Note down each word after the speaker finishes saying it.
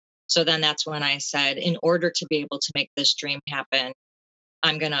So then that's when I said, in order to be able to make this dream happen,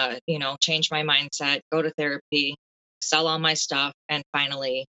 I'm going to, change my mindset, go to therapy, sell all my stuff, and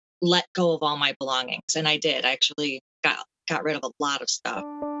finally let go of all my belongings. And I did. I actually got rid of a lot of stuff.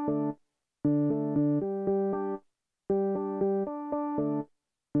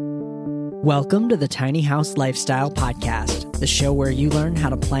 Welcome to the Tiny House Lifestyle Podcast, the show where you learn how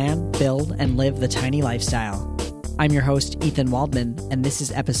to plan, build, and live the tiny lifestyle. I'm your host, Ethan Waldman, and this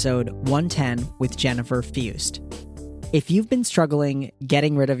is episode 110 with Jennifer Fust. If you've been struggling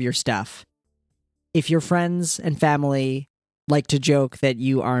getting rid of your stuff, if your friends and family like to joke that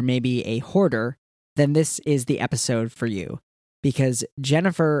you are maybe a hoarder, then this is the episode for you. Because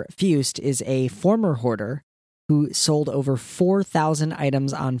Jennifer Fust is a former hoarder who sold over 4,000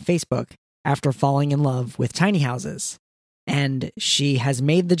 items on Facebook after falling in love with tiny houses. And she has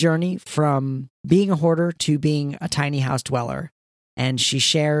made the journey from being a hoarder to being a tiny house dweller. And she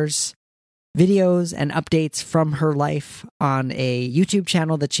shares videos and updates from her life on a YouTube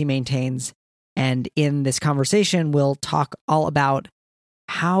channel that she maintains. And in this conversation, we'll talk all about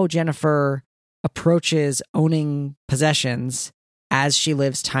how Jennifer approaches owning possessions as she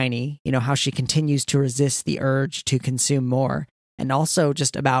lives tiny, how she continues to resist the urge to consume more, and also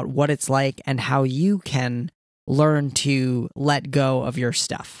just about what it's like and how you can learn to let go of your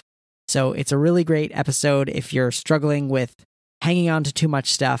stuff. So it's a really great episode if you're struggling with hanging on to too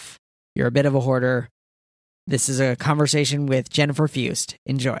much stuff, you're a bit of a hoarder. This is a conversation with Jennifer Fust.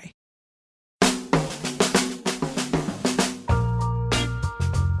 Enjoy.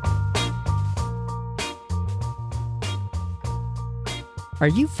 Are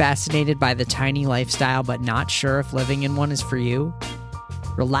you fascinated by the tiny lifestyle but not sure if living in one is for you?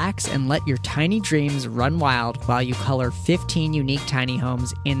 Relax and let your tiny dreams run wild while you color 15 unique tiny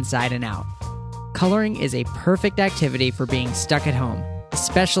homes inside and out. Coloring is a perfect activity for being stuck at home,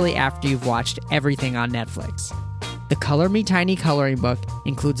 especially after you've watched everything on Netflix. The Color Me Tiny coloring book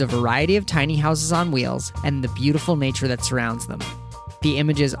includes a variety of tiny houses on wheels and the beautiful nature that surrounds them. The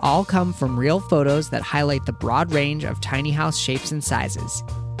images all come from real photos that highlight the broad range of tiny house shapes and sizes.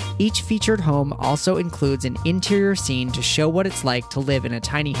 Each featured home also includes an interior scene to show what it's like to live in a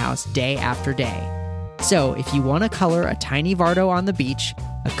tiny house day after day. So, if you want to color a tiny Vardo on the beach,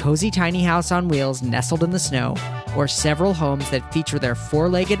 a cozy tiny house on wheels nestled in the snow, or several homes that feature their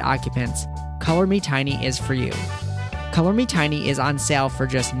four-legged occupants, Color Me Tiny is for you. Color Me Tiny is on sale for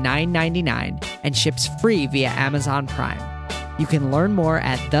just $9.99 and ships free via Amazon Prime. You can learn more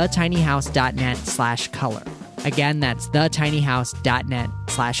at thetinyhouse.net/color. Again, that's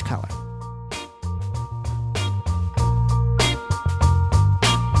thetinyhouse.net/color.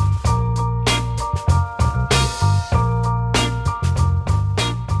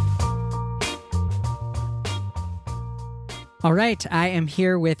 All right, I am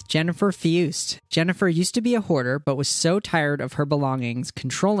here with Jennifer Fust. Jennifer used to be a hoarder, but was so tired of her belongings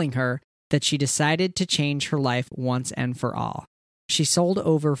controlling her that she decided to change her life once and for all. She sold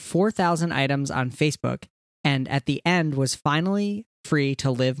over 4,000 items on Facebook, and at the end was finally free to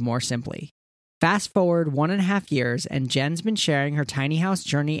live more simply. Fast forward 1.5 years, and Jen's been sharing her tiny house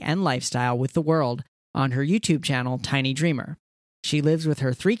journey and lifestyle with the world on her YouTube channel, Tiny Dreamer. She lives with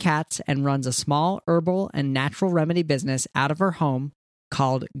her 3 cats and runs a small herbal and natural remedy business out of her home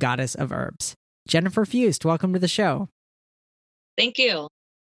called Goddess of Herbs. Jennifer Fust, welcome to the show. Thank you.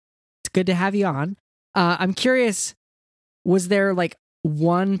 It's good to have you on. I'm curious, was there like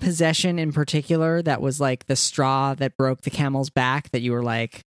one possession in particular that was like the straw that broke the camel's back that you were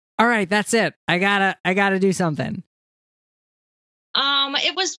like, all right, that's it. I gotta do something?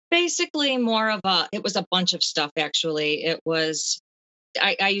 It was basically it was a bunch of stuff, actually. It was,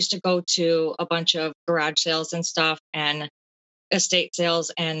 I used to go to a bunch of garage sales and stuff and estate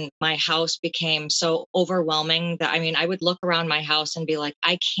sales, and my house became so overwhelming that, I would look around my house and be like,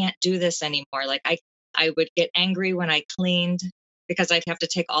 I can't do this anymore. Like I would get angry when I cleaned because I'd have to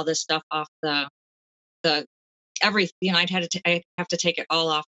take all this stuff off everything, I'd have to take it all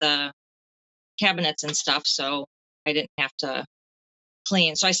off the cabinets and stuff. So I didn't have to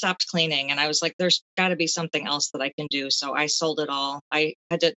clean. So I stopped cleaning, and I was like, there's got to be something else that I can do. So I sold it all. I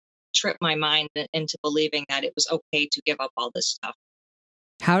had to trip my mind into believing that it was okay to give up all this stuff.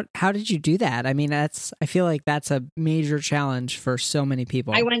 How did you do that? I feel like that's a major challenge for so many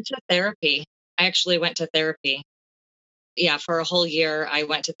people. I went to therapy. I actually went to therapy. Yeah, for a whole year, I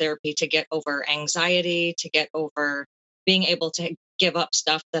went to therapy to get over anxiety, to get over being able to give up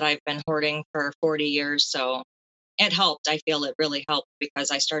stuff that I've been hoarding for 40 years. So it helped. I feel it really helped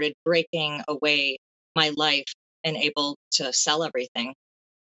because I started breaking away my life and able to sell everything.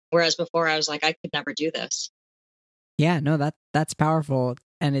 Whereas before I was like, I could never do this. Yeah, no, that's powerful.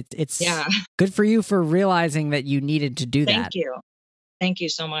 And it's Yeah. good for you for realizing that you needed to do that. Thank you. Thank you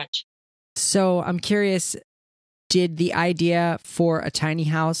so much. So I'm curious, did the idea for a tiny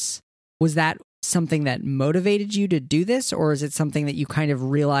house, was that something that motivated you to do this? Or is it something that you kind of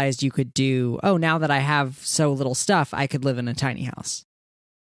realized you could do? Oh, now that I have so little stuff, I could live in a tiny house.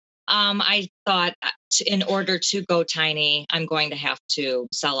 I thought in order to go tiny, I'm going to have to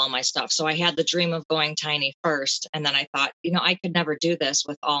sell all my stuff. So I had the dream of going tiny first. And then I thought, I could never do this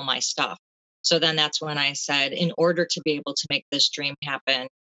with all my stuff. So then that's when I said, in order to be able to make this dream happen,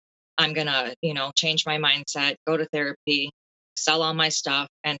 I'm going to, change my mindset, go to therapy, sell all my stuff,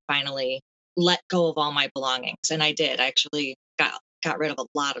 and finally let go of all my belongings. And I did. I actually got rid of a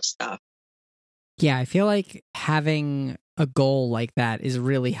lot of stuff. Yeah, I feel like having a goal like that is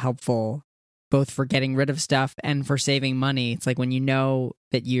really helpful, both for getting rid of stuff and for saving money. It's like when you know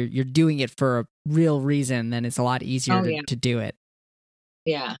that you're doing it for a real reason, then it's a lot easier to do it.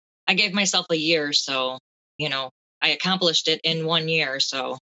 Yeah. I gave myself a year, so, I accomplished it in 1 year.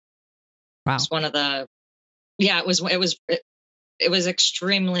 So wow. It's one of the, it was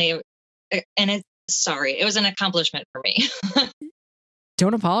extremely, and it was an accomplishment for me.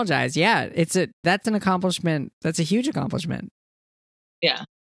 Don't apologize. Yeah, that's an accomplishment. That's a huge accomplishment. Yeah.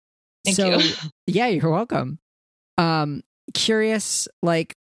 Thank you. Yeah, you're welcome. Curious,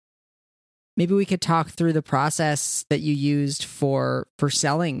 like maybe we could talk through the process that you used for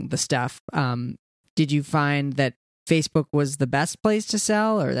selling the stuff. Did you find that Facebook was the best place to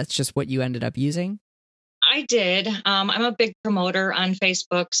sell, or that's just what you ended up using? I did. I'm a big promoter on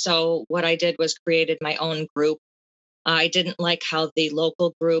Facebook. So what I did was created my own group. I didn't like how the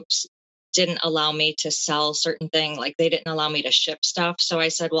local groups didn't allow me to sell certain things. Like they didn't allow me to ship stuff. So I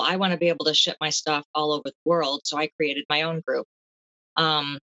said, well, I want to be able to ship my stuff all over the world. So I created my own group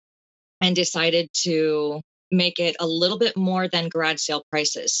and decided to make it a little bit more than garage sale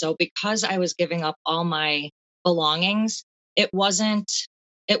prices. So because I was giving up all my belongings, it wasn't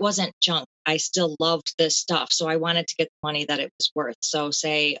junk. I still loved this stuff. So I wanted to get the money that it was worth. So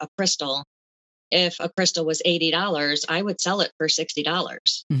say a crystal, if a crystal was $80, I would sell it for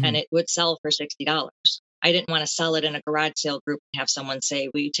 $60 and it would sell for $60. I didn't want to sell it in a garage sale group and have someone say,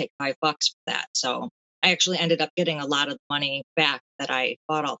 will you take $5 for that? So I actually ended up getting a lot of money back that I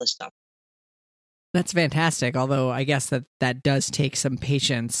bought all this stuff. That's fantastic. Although I guess that does take some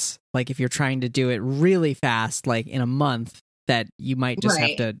patience. Like if you're trying to do it really fast, like in a month, that you might just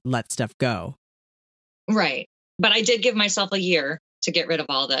have to let stuff go. Right. But I did give myself a year to get rid of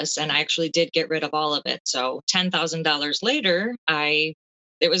all this. And I actually did get rid of all of it. So $10,000 later,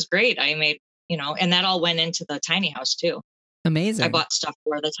 it was great. I made, and that all went into the tiny house too. Amazing. I bought stuff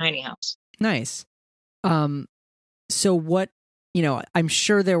for the tiny house. Nice. So what, I'm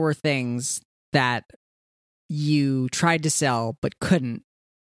sure there were things that you tried to sell but couldn't.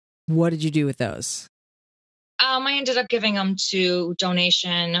 What did you do with those? I ended up giving them to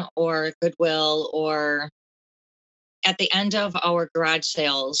donation or Goodwill, or at the end of our garage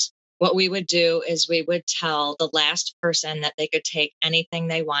sales, what we would do is we would tell the last person that they could take anything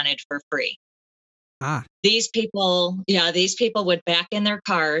they wanted for free. These people would back in their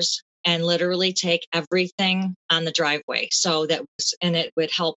cars and literally take everything on the driveway. And it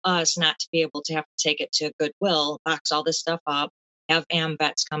would help us not to be able to have to take it to Goodwill, box all this stuff up, have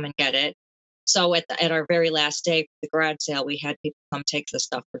AMVETS come and get it. So at our very last day for the garage sale, we had people come take the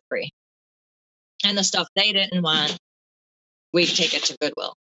stuff for free. And the stuff they didn't want, we'd take it to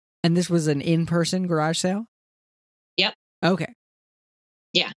Goodwill. And this was an in-person garage sale? Yep. Okay.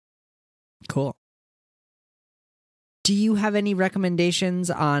 Yeah. Cool. Do you have any recommendations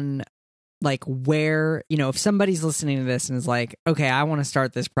on like where, if somebody's listening to this and is like, okay, I want to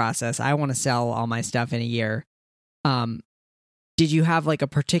start this process. I want to sell all my stuff in a year. Did you have like a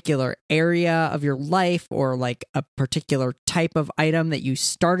particular area of your life or like a particular type of item that you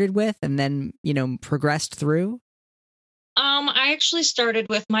started with and then, progressed through? I actually started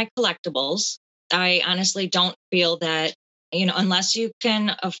with my collectibles. I honestly don't feel that, unless you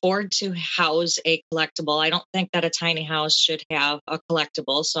can afford to house a collectible, I don't think that a tiny house should have a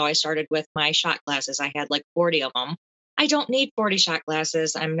collectible. So I started with my shot glasses. I had like 40 of them. I don't need 40 shot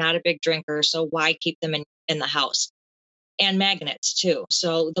glasses. I'm not a big drinker. So why keep them in the house? And magnets too.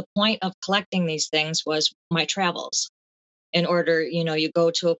 So the point of collecting these things was my travels. In order, you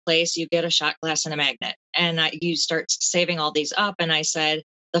go to a place, you get a shot glass and a magnet, and you start saving all these up. And I said,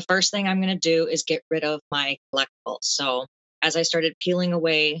 the first thing I'm going to do is get rid of my collectibles. So as I started peeling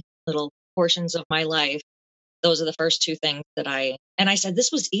away little portions of my life, those are the first two things that I said,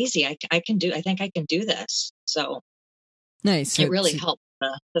 this was easy. I think I can do this. So nice. It really helped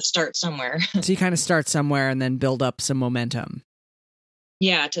to start somewhere. So you kind of start somewhere and then build up some momentum.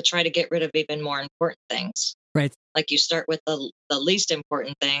 Yeah, to try to get rid of even more important things. Right. Like you start with the least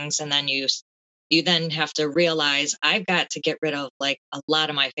important things, and then you then have to realize I've got to get rid of like a lot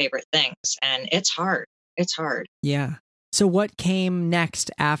of my favorite things, and it's hard. It's hard. Yeah. So what came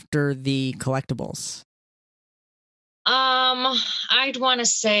next after the collectibles? I'd want to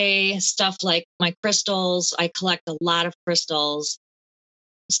say stuff like my crystals. I collect a lot of crystals,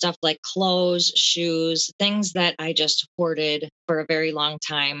 stuff like clothes, shoes, things that I just hoarded for a very long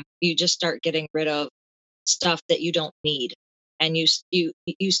time. You just start getting rid of stuff that you don't need. And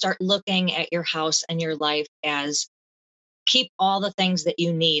you start looking at your house and your life as keep all the things that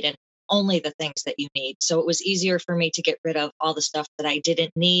you need and only the things that you need. So it was easier for me to get rid of all the stuff that I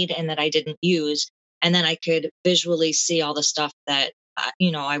didn't need and that I didn't use. And then I could visually see all the stuff that,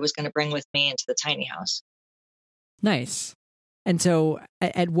 I was going to bring with me into the tiny house. Nice. And so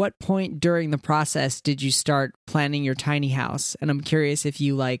at what point during the process did you start planning your tiny house? And I'm curious if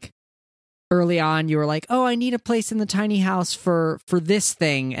you early on you were like, oh, I need a place in the tiny house for this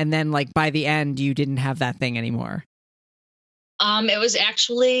thing. And then by the end, you didn't have that thing anymore. It was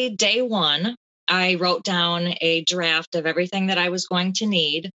actually day one. I wrote down a draft of everything that I was going to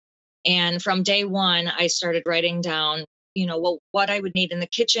need. And from day one, I started writing down, what I would need in the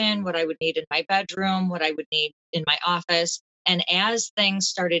kitchen, what I would need in my bedroom, what I would need in my office. And as things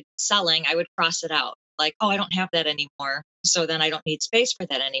started selling, I would cross it out like, oh, I don't have that anymore. So then I don't need space for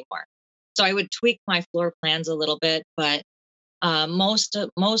that anymore. So I would tweak my floor plans a little bit, but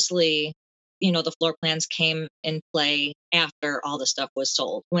mostly, the floor plans came in play after all the stuff was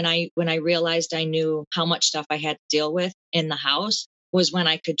sold. When I realized I knew how much stuff I had to deal with in the house was when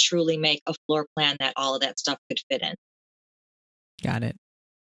I could truly make a floor plan that all of that stuff could fit in. Got it.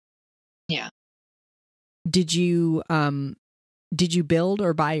 Yeah. Did you build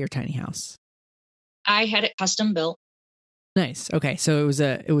or buy your tiny house? I had it custom built. Nice. Okay. So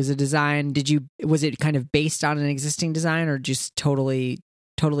it was a design. Was it kind of based on an existing design or just totally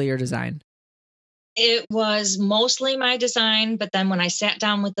your design? It was mostly my design, but then when I sat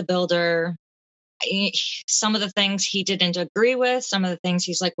down with the builder, some of the things he didn't agree with, some of the things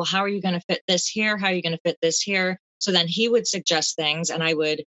he's like, well, how are you going to fit this here? How are you going to fit this here? So then he would suggest things and I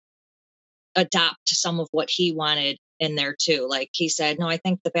would adopt some of what he wanted in there too. Like he said, no, I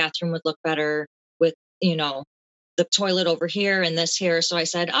think the bathroom would look better with, the toilet over here and this here. So I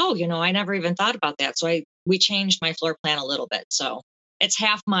said, oh, I never even thought about that. So we changed my floor plan a little bit. So it's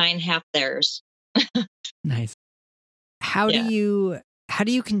half mine, half theirs. Nice. How do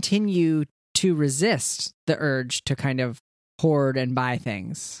you continue to resist the urge to kind of hoard and buy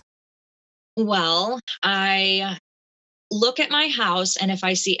things? Well, I look at my house and if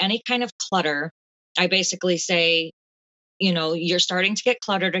I see any kind of clutter, I basically say, you're starting to get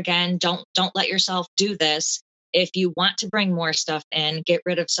cluttered again. Don't let yourself do this. If you want to bring more stuff in, get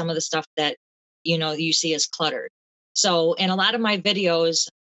rid of some of the stuff that, you see as cluttered. So in a lot of my videos,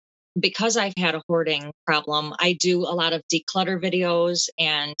 because I've had a hoarding problem, I do a lot of declutter videos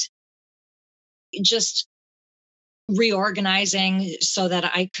and just reorganizing so that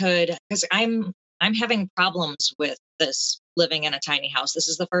I could, because I'm having problems with this living in a tiny house. This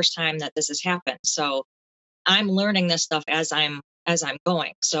is the first time that this has happened. So I'm learning this stuff as I'm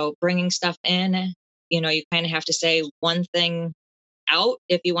going. So bringing stuff in, you kind of have to say one thing out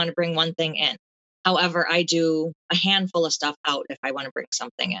if you want to bring one thing in. However, I do a handful of stuff out if I want to bring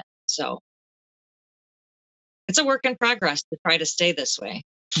something in. So it's a work in progress to try to stay this way.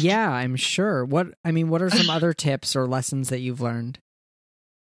 Yeah, I'm sure. What are some other tips or lessons that you've learned?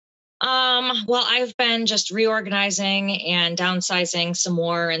 Well, I've been just reorganizing and downsizing some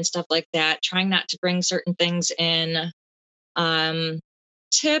more and stuff like that, trying not to bring certain things in.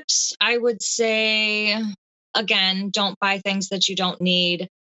 Tips, I would say, again, don't buy things that you don't need.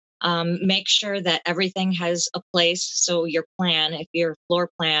 Make sure that everything has a place. So your plan, if your floor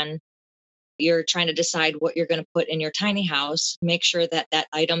plan, you're trying to decide what you're going to put in your tiny house, make sure that that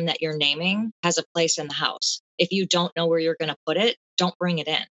item that you're naming has a place in the house. If you don't know where you're going to put it, don't bring it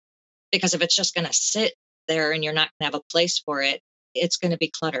in. Because if it's just going to sit there and you're not going to have a place for it, it's going to be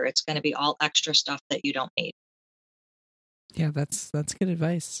clutter. It's going to be all extra stuff that you don't need. Yeah, that's good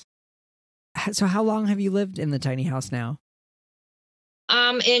advice. So how long have you lived in the tiny house now?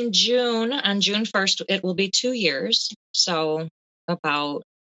 On June 1st, it will be 2 years. So about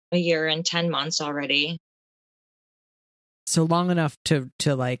a year and 10 months already. So long enough to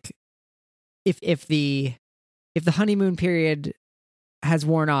if the honeymoon period has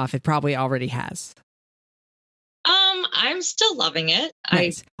worn off, it probably already has. I'm still loving it.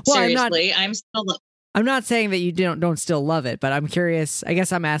 Nice. I'm not saying that you don't still love it, but I'm curious. I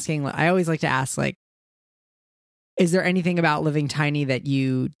guess I'm asking. I always like to ask, Is there anything about living tiny that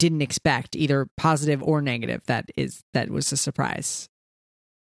you didn't expect, either positive or negative, that was a surprise?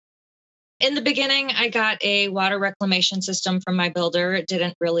 In the beginning, I got a water reclamation system from my builder. It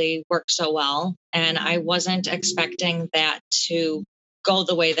didn't really work so well, and I wasn't expecting that to go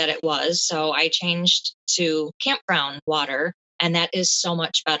the way that it was. So I changed to campground water, and that is so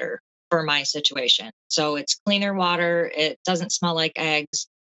much better for my situation. So it's cleaner water. It doesn't smell like eggs.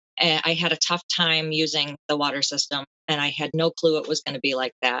 I had a tough time using the water system, and I had no clue it was going to be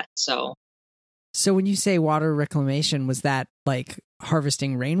like that. So when you say water reclamation, was that like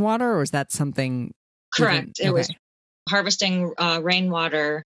harvesting rainwater, or is that something? Correct. It was harvesting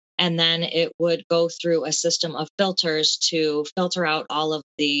rainwater, and then it would go through a system of filters to filter out all of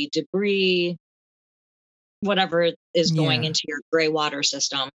the debris, whatever is going into your gray water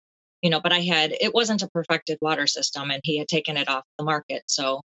system. But it wasn't a perfected water system, and he had taken it off the market.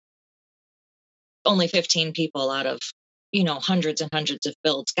 So only 15 people out of, hundreds and hundreds of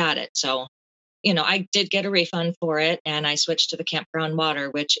builds got it. So I did get a refund for it, and I switched to the campground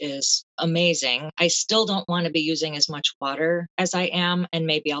water, which is amazing. I still don't want to be using as much water as I am, and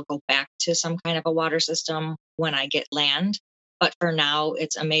maybe I'll go back to some kind of a water system when I get land. But for now,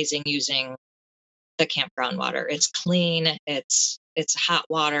 it's amazing using the campground water. It's clean. It's hot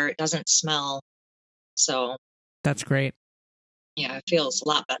water. It doesn't smell. So that's great. Yeah, it feels a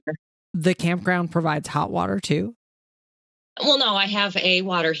lot better. The campground provides hot water too? Well, no, I have a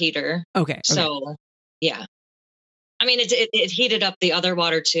water heater. Okay. So, yeah. I mean, it heated up the other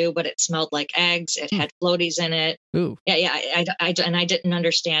water too, but it smelled like eggs. It had floaties in it. Ooh. Yeah. I didn't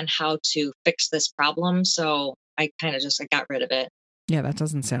understand how to fix this problem, so I kind of I got rid of it. Yeah, that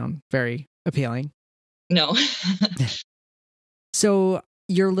doesn't sound very appealing. No. So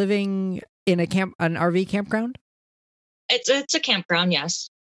you're living in an RV campground? It's a campground, yes.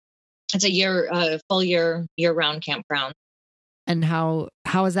 It's a full year-round campground. And how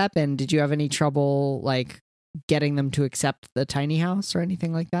has that been? Did you have any trouble like getting them to accept the tiny house or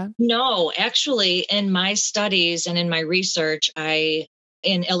anything like that? No, actually, in my studies and in my research, in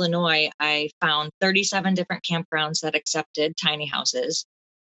Illinois, I found 37 different campgrounds that accepted tiny houses.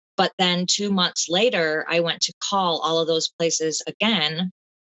 But then 2 months later, I went to call all of those places again,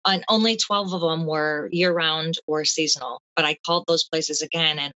 and only 12 of them were year-round or seasonal. But I called those places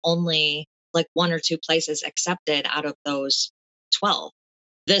again, and only like 1 or 2 places accepted out of those 12.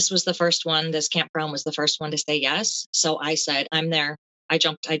 This was the first one. This campground was the first one to say yes. So I said, I'm there. I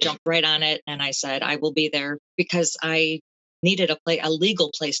jumped right on it, and I said, I will be there, because I needed a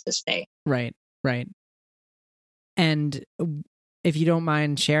legal place to stay. Right. And if you don't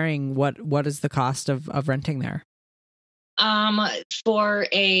mind sharing, what is the cost of renting there? For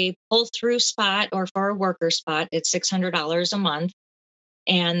a pull-through spot or for a worker spot, it's $600 a month.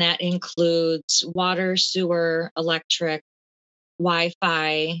 And that includes water, sewer, electric,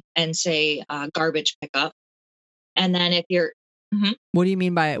 Wi-Fi, and say garbage pickup. And then if you're... Mm-hmm. What do you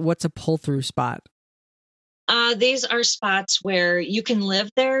mean by what's a pull-through spot? These are spots where you can live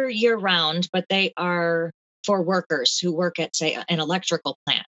there year-round, but they are for workers who work at, say, an electrical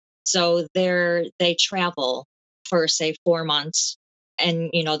plant. So they travel for, say, 4 months,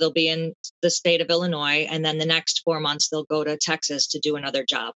 and they'll be in the state of Illinois, and then the next 4 months they'll go to Texas to do another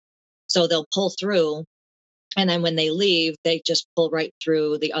job. So they'll pull through, and then when they leave, they just pull right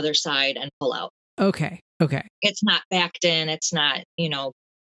through the other side and pull out. Okay. It's not backed in. It's not,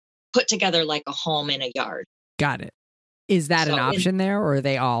 put together like a home in a yard. Got it. Is that an option there, or are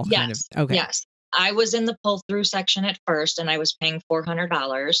they all kind of... Okay. Yes. I was in the pull-through section at first, and I was paying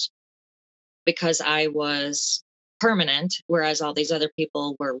 $400 because I was permanent, whereas all these other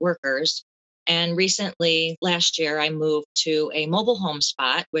people were workers. And recently, last year, I moved to a mobile home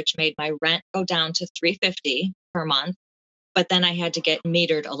spot, which made my rent go down to $350 per month. But then I had to get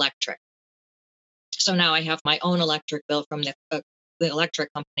metered electric. So now I have my own electric bill from the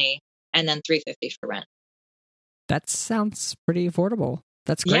electric company, and then $350 for rent. That sounds pretty affordable.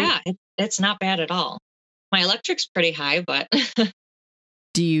 That's great. Yeah, it's not bad at all. My electric's pretty high, but...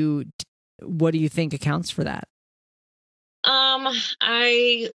 What do you think accounts for that?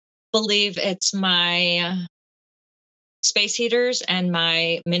 I believe it's my space heaters and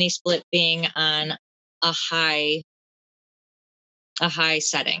my mini split being on a high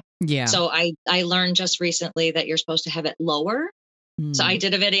setting. Yeah. So I learned just recently that you're supposed to have it lower. So I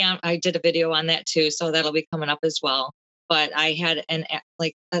did a video on that too. So that'll be coming up as well. But I had a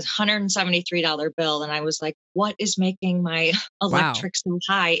 $173 bill, and I was like, what is making my electric so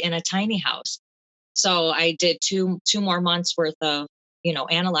high in a tiny house? So I did two more months worth of,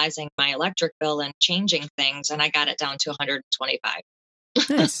 analyzing my electric bill and changing things, and I got it down to $125.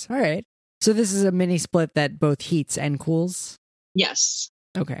 Nice. All right. So this is a mini split that both heats and cools? Yes.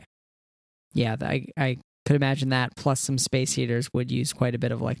 Okay. Yeah, I could imagine that plus some space heaters would use quite a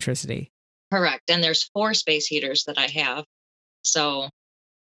bit of electricity. Correct. And there's 4 space heaters that I have. So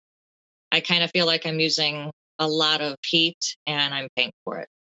I kind of feel like I'm using a lot of heat and I'm paying for it.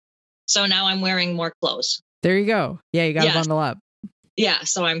 So now I'm wearing more clothes. There you go. Yeah, you got to Yes. bundle up. Yeah.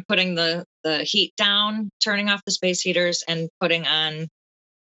 So I'm putting the heat down, turning off the space heaters, and putting on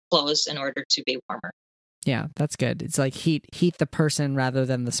clothes in order to be warmer. Yeah, that's good. It's like heat the person rather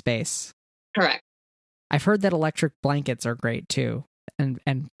than the space. Correct. I've heard that electric blankets are great too, and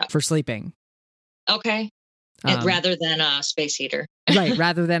for sleeping. Okay. Rather than a space heater. Right.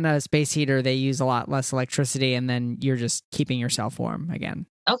 Rather than a space heater, they use a lot less electricity, and then you're just keeping yourself warm again.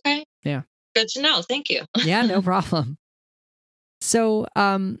 Okay. Yeah. Good to know. Thank you. Yeah, no problem. So,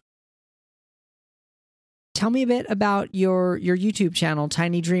 tell me a bit about your YouTube channel,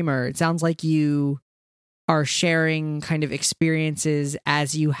 Tiny Dreamer. It sounds like you are sharing kind of experiences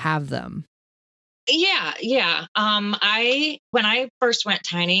as you have them. Yeah. When I first went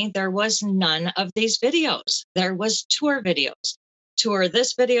tiny, there was none of these videos. There was tour videos. Tour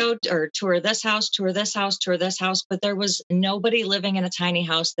this video, or tour this house, tour this house, tour this house. But there was nobody living in a tiny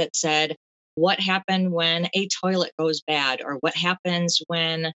house that said, what happened when a toilet goes bad, or what happens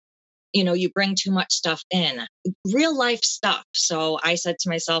when, you bring too much stuff in, real life stuff. So I said to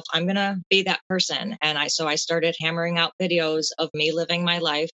myself, I'm going to be that person. And I started hammering out videos of me living my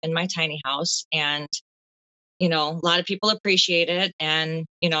life in my tiny house. And, a lot of people appreciate it. And,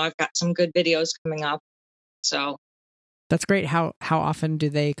 I've got some good videos coming up. So that's great. How often do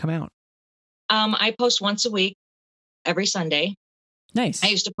they come out? I post once a week, every Sunday. Nice. I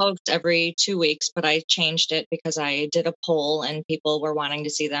used to post every 2 weeks, but I changed it because I did a poll and people were wanting to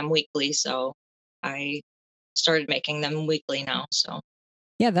see them weekly. So I started making them weekly now. So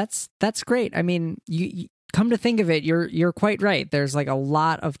yeah, that's great. I mean, you come to think of it, you're quite right. There's like a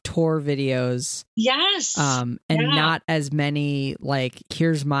lot of tour videos. Yes. And not as many like,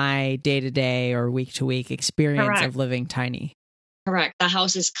 here's my day-to-day or week-to-week experience Correct. of living tiny. Correct. The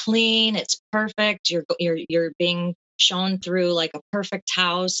house is clean. It's perfect. You're being shown through like a perfect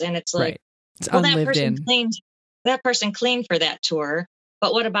house, and it's like, right. It's unlived in. That person cleaned for that tour,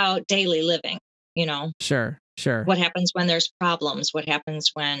 but what about daily living? Sure. What happens when there's problems? What happens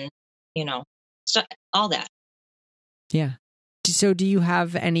when, all that. Yeah. So do you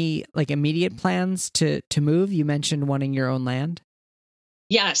have any like immediate plans to move? You mentioned wanting your own land.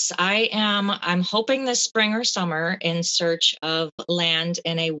 Yes, I am. I'm hoping this spring or summer in search of land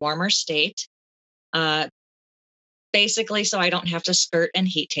in a warmer state. Basically, so I don't have to skirt and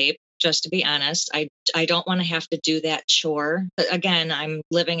heat tape, just to be honest. I don't want to have to do that chore. But again, I'm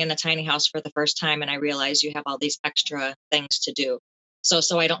living in a tiny house for the first time, and I realize you have all these extra things to do.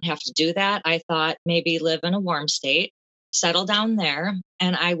 So I don't have to do that. I thought maybe live in a warm state, settle down there,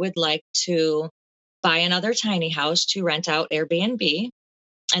 and I would like to buy another tiny house to rent out Airbnb.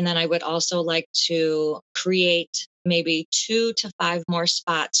 And then I would also like to create maybe 2 to 5 more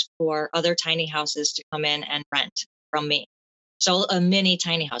spots for other tiny houses to come in and rent from me. So a mini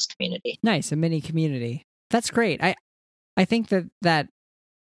tiny house community. Nice, a mini community. That's great. I think that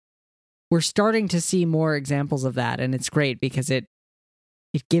we're starting to see more examples of that, and it's great because it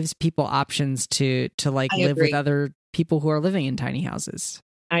gives people options to like live with other people who are living in tiny houses.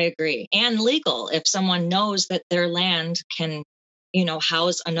 I agree. And legal. If someone knows that their land can,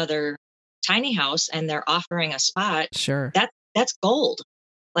 house another tiny house and they're offering a spot, sure. That's gold.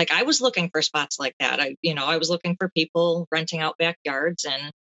 Like I was looking for spots like that. I was looking for people renting out backyards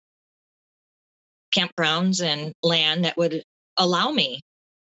and campgrounds and land that would allow me,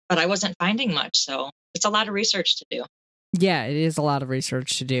 but I wasn't finding much. So it's a lot of research to do. Yeah, it is a lot of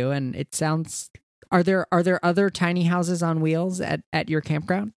research to do. And it sounds, are there other tiny houses on wheels at your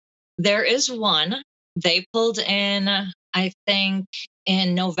campground? There is one. They pulled in, I think,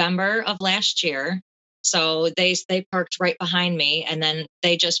 in November of last year. So they parked right behind me, and then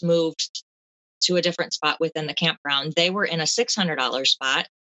they just moved to a different spot within the campground. They were in a $600 spot.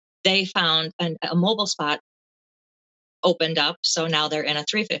 They found a mobile spot opened up, so now they're in a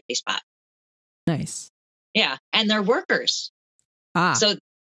 $350 spot. Nice. Yeah, and they're workers. So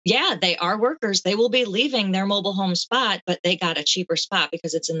yeah, they are workers. They will be leaving their mobile home spot, but they got a cheaper spot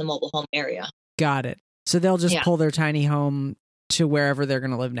because it's in the mobile home area. Got it. So they'll just pull their tiny home to wherever they're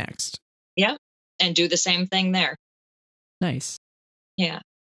going to live next. Yep. And do the same thing there. Nice. Yeah.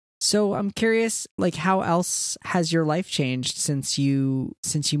 So I'm curious, like, how else has your life changed since you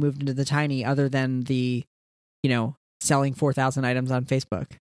moved into the tiny, other than the, selling 4,000 items on Facebook?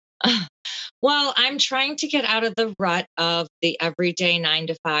 Well, I'm trying to get out of the rut of the everyday 9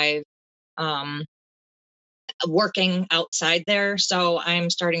 to 5 working outside there. So I'm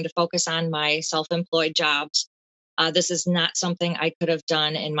starting to focus on my self-employed jobs. This is not something I could have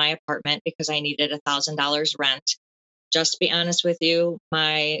done in my apartment because I needed $1,000 rent. Just to be honest with you,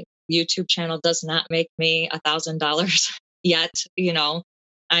 my YouTube channel does not make me $1,000 yet.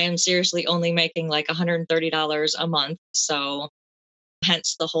 I am seriously only making like $130 a month. So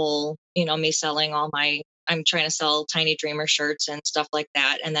hence the whole, me selling I'm trying to sell Tiny Dreamer shirts and stuff like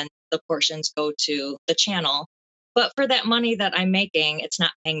that. And then the portions go to the channel. But for that money that I'm making, it's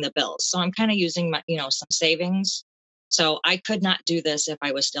not paying the bills. So I'm kind of using my, some savings. So I could not do this if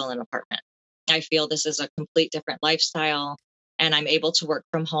I was still in an apartment. I feel this is a complete different lifestyle, and I'm able to work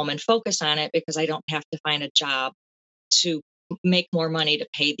from home and focus on it because I don't have to find a job to make more money to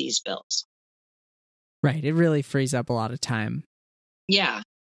pay these bills. Right. It really frees up a lot of time. Yeah.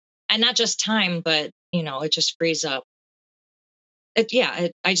 And not just time, but, it just frees up. I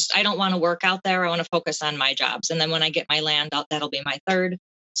don't want to work out there. I want to focus on my jobs. And then when I get my land out, that'll be my third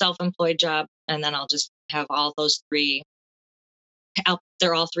self-employed job. And then I'll just have all those three.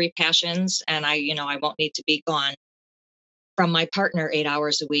 They're all three passions. And I won't need to be gone from my partner 8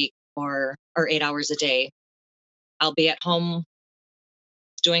 hours a week or 8 hours a day. I'll be at home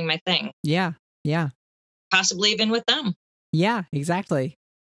doing my thing. Yeah. Yeah. Possibly even with them. Yeah, exactly.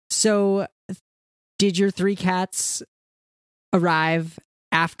 So did your 3 cats arrive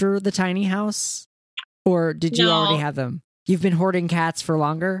after the tiny house, or did you already have them? You've been hoarding cats for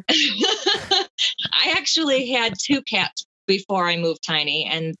longer? I actually had 2 cats before I moved tiny,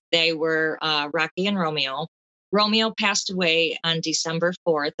 and they were Rocky and Romeo. Romeo passed away on December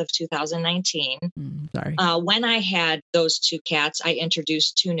 4th of 2019. Sorry. When I had those 2 cats, I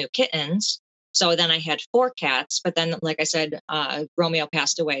introduced 2 new kittens. So then I had 4 cats, but then, like I said, Romeo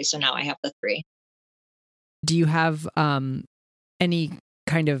passed away. So now I have the 3. Do you have any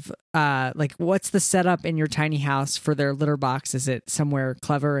kind of what's the setup in your tiny house for their litter box? Is it somewhere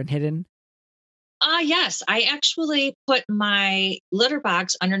clever and hidden? Yes, I actually put my litter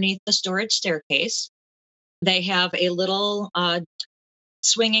box underneath the storage staircase. They have a little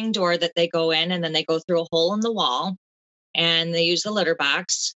swinging door that they go in, and then they go through a hole in the wall, and they use the litter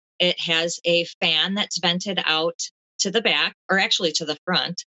box. It has a fan that's vented out to the back, or actually to the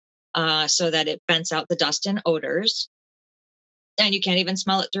front, so that it vents out the dust and odors. And you can't even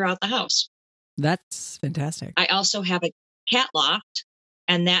smell it throughout the house. That's fantastic. I also have a cat loft,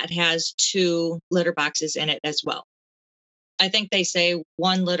 and that has 2 litter boxes in it as well. I think they say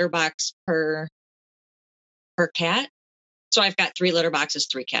 1 litter box per cat. So I've got 3 litter boxes,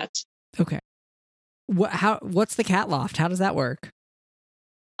 3 cats. Okay. What's the cat loft? How does that work?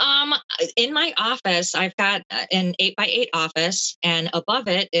 In my office, I've got an 8x8 office, and above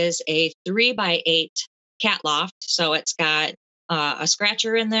it is a 3x8 cat loft. So it's got a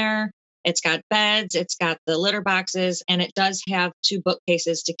scratcher in there. It's got beds. It's got the litter boxes, and it does have 2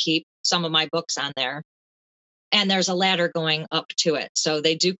 bookcases to keep some of my books on there. And there's a ladder going up to it. So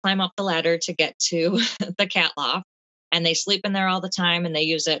they do climb up the ladder to get to the cat loft, and they sleep in there all the time, and they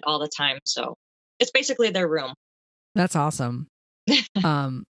use it all the time. So it's basically their room. That's awesome.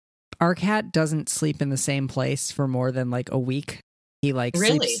 Our cat doesn't sleep in the same place for more than like a week. He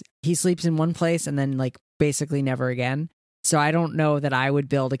sleeps in one place and then like basically never again. So I don't know that I would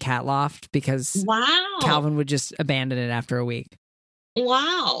build a cat loft because Calvin would just abandon it after a week.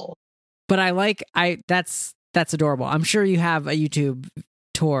 Wow. But that's adorable. I'm sure you have a YouTube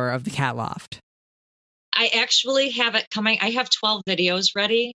tour of the cat loft. I actually have it coming. I have 12 videos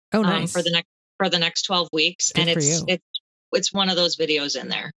ready. Oh, nice. For the next 12 weeks. Good and it's one of those videos in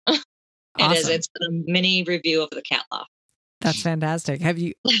there. Awesome. It is. It's a mini review of the cat loft. That's fantastic. Have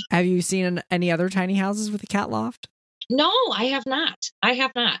you seen any other tiny houses with a cat loft? No, I have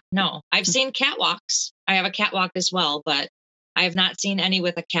not. No, I've seen catwalks. I have a catwalk as well, but I have not seen any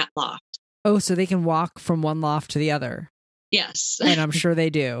with a cat loft. Oh, so they can walk from one loft to the other. Yes. And I'm sure they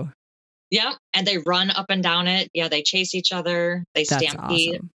do. Yep. And they run up and down it. Yeah, they chase each other. They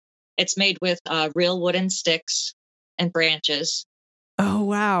stampede. Awesome. It's made with real wooden sticks and branches. Oh,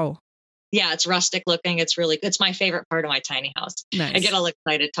 wow. Yeah, it's rustic looking. It's my favorite part of my tiny house. Nice. I get all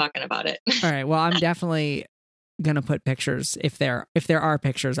excited talking about it. All right. Well, I'm definitely going to put pictures. If there are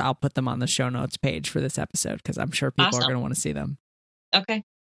pictures, I'll put them on the show notes page for this episode because I'm sure people are going to want to see them. Okay.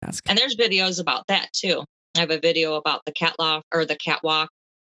 And there's videos about that too. I have a video about the cat loft or the catwalk.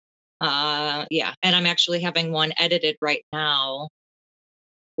 Yeah. And I'm actually having one edited right now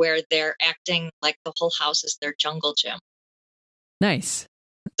where they're acting like the whole house is their jungle gym. Nice.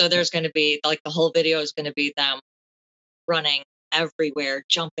 So there's going to be like the whole video is going to be them running everywhere,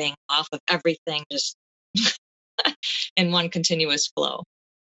 jumping off of everything, just in one continuous flow.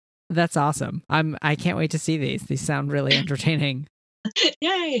 That's awesome. I can't wait to see these. These sound really entertaining.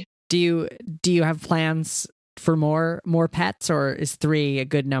 Yay. Do you have plans for more pets, or is 3 a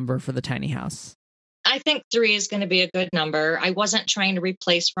good number for the tiny house? I think 3 is going to be a good number. I wasn't trying to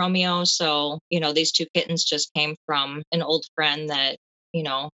replace Romeo. So, these 2 kittens just came from an old friend that,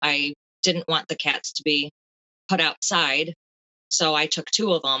 I didn't want the cats to be put outside. So I took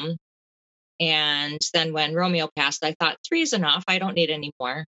 2 of them. And then when Romeo passed, I thought 3 is enough. I don't need any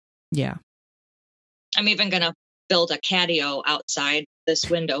more. Yeah. I'm even going to build a catio outside this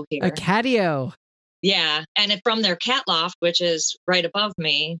window here. A catio. Yeah. And if from their cat loft, which is right above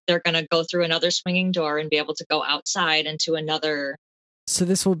me, they're going to go through another swinging door and be able to go outside into another. So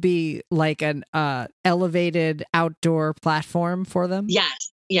this will be like an elevated outdoor platform for them?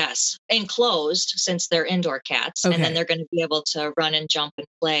 Yes. Enclosed, since they're indoor cats. Okay. And then they're going to be able to run and jump and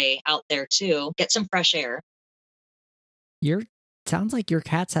play out there too. Get some fresh air. Sounds like your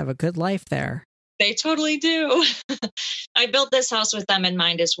cats have a good life there. They totally do. I built this house with them in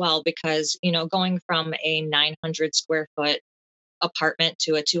mind as well, because, going from a 900 square foot apartment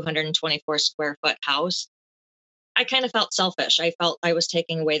to a 224 square foot house, I kind of felt selfish. I felt I was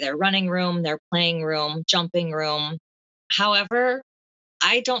taking away their running room, their playing room, jumping room. However,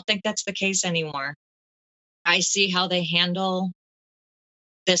 I don't think that's the case anymore. I see how they handle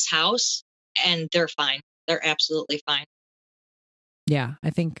this house and they're fine. They're absolutely fine. Yeah, I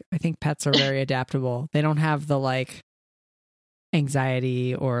think pets are very adaptable. They don't have the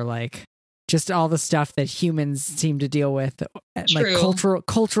anxiety or just all the stuff that humans seem to deal with, True. like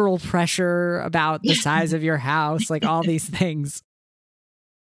cultural pressure about the size of your house, like all these things.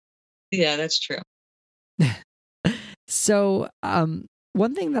 Yeah, that's true. So,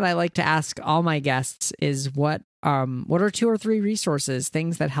 one thing that I like to ask all my guests is what are 2 or 3 resources,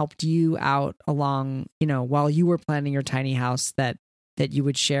 things that helped you out along, while you were planning your tiny house that you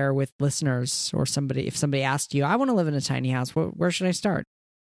would share with listeners, or if somebody asked you, I want to live in a tiny house, where should I start?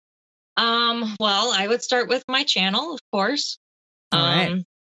 Well, I would start with my channel, of course. All right.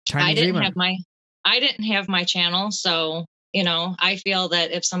 I didn't have my channel. So, I feel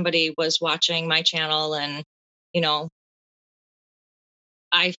that if somebody was watching my channel and,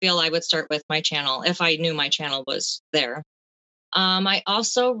 I feel I would start with my channel if I knew my channel was there. I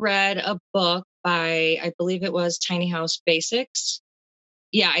also read a book by, I believe it was Tiny House Basics.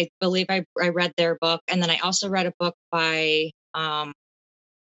 Yeah, I believe I read their book. And then I also read a book by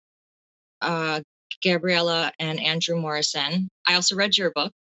Gabriella and Andrew Morrison. I also read your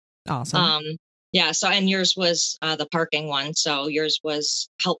book. Awesome. Yeah. So, and yours was the parking one. So yours was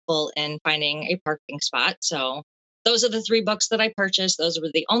helpful in finding a parking spot. So those are the 3 books that I purchased. Those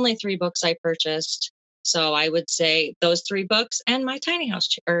were the only 3 books I purchased. So I would say those 3 books and my tiny house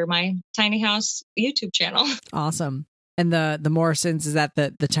my tiny house YouTube channel. Awesome. And the Morrisons, is that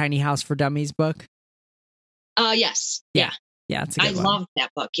the Tiny House for Dummies book? Yes. Yeah. Yeah, it's a good one. Loved that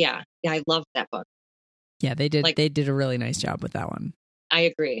book. Yeah, I loved that book. Yeah, they did a really nice job with that one. I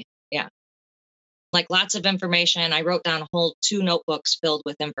agree. Yeah. Lots of information. I wrote down a whole 2 notebooks filled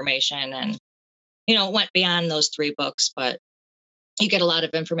with information, and, it went beyond those 3 books, but you get a lot of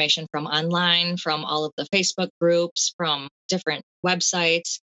information from online, from all of the Facebook groups, from different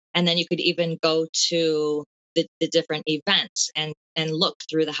websites. And then you could even go to the different events and look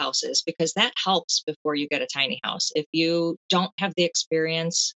through the houses, because that helps before you get a tiny house. If you don't have the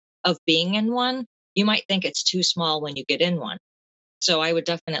experience of being in one, you might think it's too small when you get in one. So I would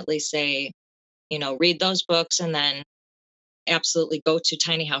definitely say, read those books and then absolutely go to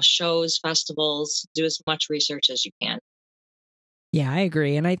tiny house shows, festivals, do as much research as you can. Yeah, I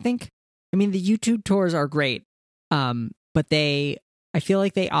agree. And I think, the YouTube tours are great. But I feel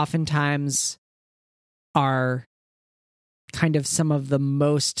like they oftentimes are kind of some of the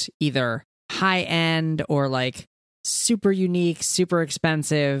most either high end or super unique, super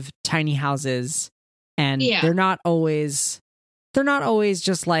expensive tiny houses. And they're not always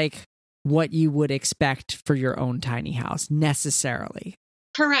just what you would expect for your own tiny house necessarily.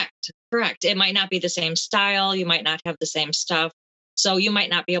 Correct. It might not be the same style. You might not have the same stuff. So you might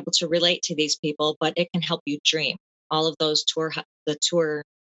not be able to relate to these people, but it can help you dream. All of those tour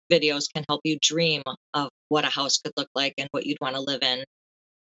videos can help you dream of what a house could look like and what you'd want to live in.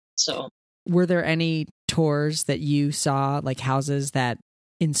 So, were there any tours that you saw, houses that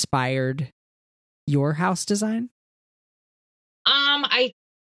inspired your house design? I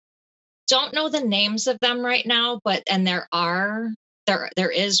don't know the names of them right now, and there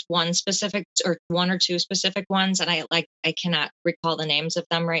is one specific or 1 or 2 specific ones, and I cannot recall the names of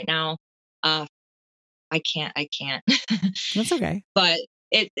them right now. I can't. That's okay. But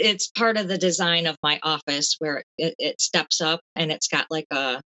it's part of the design of my office where it steps up and it's got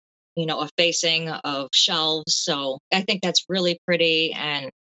a a facing of shelves. So I think that's really pretty. And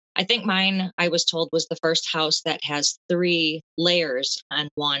I think mine, I was told, was the first house that has 3 layers on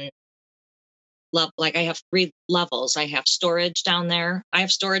one level. Like I have 3 levels. I have storage down there. I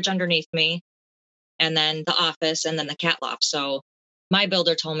have storage underneath me, and then the office, and then the cat loft. So my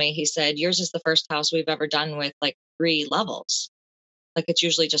builder told me, he said, yours is the first house we've ever done with like 3 levels. Like it's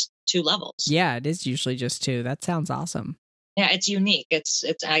usually just 2 levels. Yeah, it is usually just 2. That sounds awesome. Yeah, it's unique.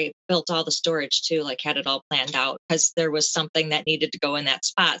 I built all the storage too, like had it all planned out because there was something that needed to go in that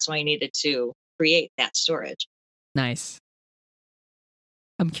spot. So I needed to create that storage. Nice.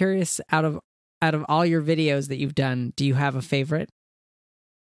 I'm curious, out of all your videos that you've done, do you have a favorite?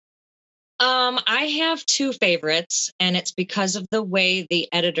 I have 2 favorites, and it's because of the way the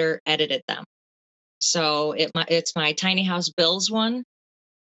editor edited them. So it's my tiny house bills one,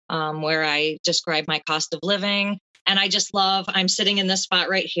 where I describe my cost of living. And I just love, I'm sitting in this spot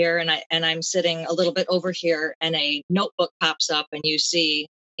right here, and I'm sitting a little bit over here, and a notebook pops up, and you see,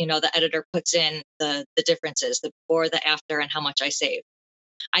 the editor puts in the differences, the before, the after, and how much I saved.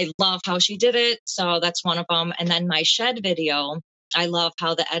 I love how she did it. So that's one of them. And then my shed video, I love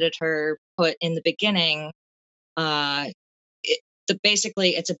how the editor put in the beginning,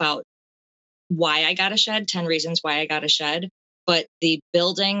 basically it's about why I got a shed, 10 reasons why I got a shed. But the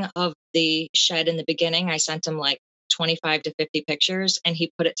building of the shed in the beginning, I sent him like 25 to 50 pictures, and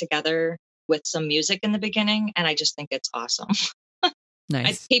he put it together with some music in the beginning. And I just think it's awesome.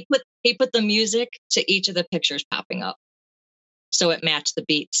 Nice. He put the music to each of the pictures popping up, so it matched the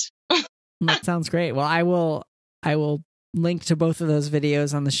beats. That sounds great. Well, I will link to both of those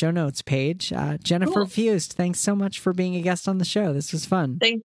videos on the show notes page. Jennifer Fust, thanks so much for being a guest on the show. This was fun.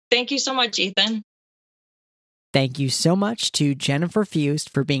 Thank you so much, Ethan. Thank you so much to Jennifer Fust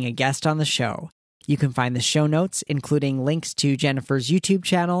for being a guest on the show. You can find the show notes, including links to Jennifer's YouTube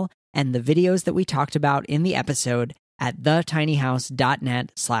channel and the videos that we talked about in the episode, at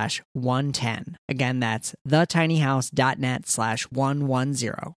thetinyhouse.net/110. Again, that's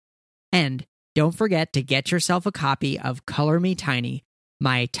thetinyhouse.net/110. And don't forget to get yourself a copy of Color Me Tiny,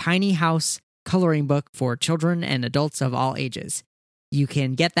 my tiny house coloring book for children and adults of all ages. You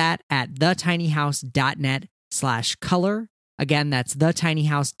can get that at thetinyhouse.net/color. Again, that's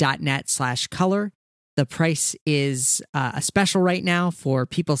thetinyhouse.net/color. The price is a special right now for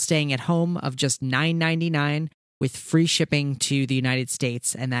people staying at home of just $9.99 with free shipping to the United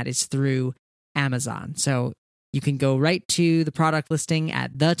States, and that is through Amazon. So you can go right to the product listing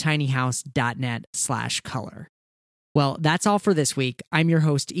at thetinyhouse.net/color. Well, that's all for this week. I'm your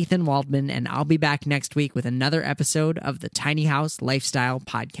host, Ethan Waldman, and I'll be back next week with another episode of the Tiny House Lifestyle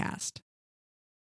Podcast.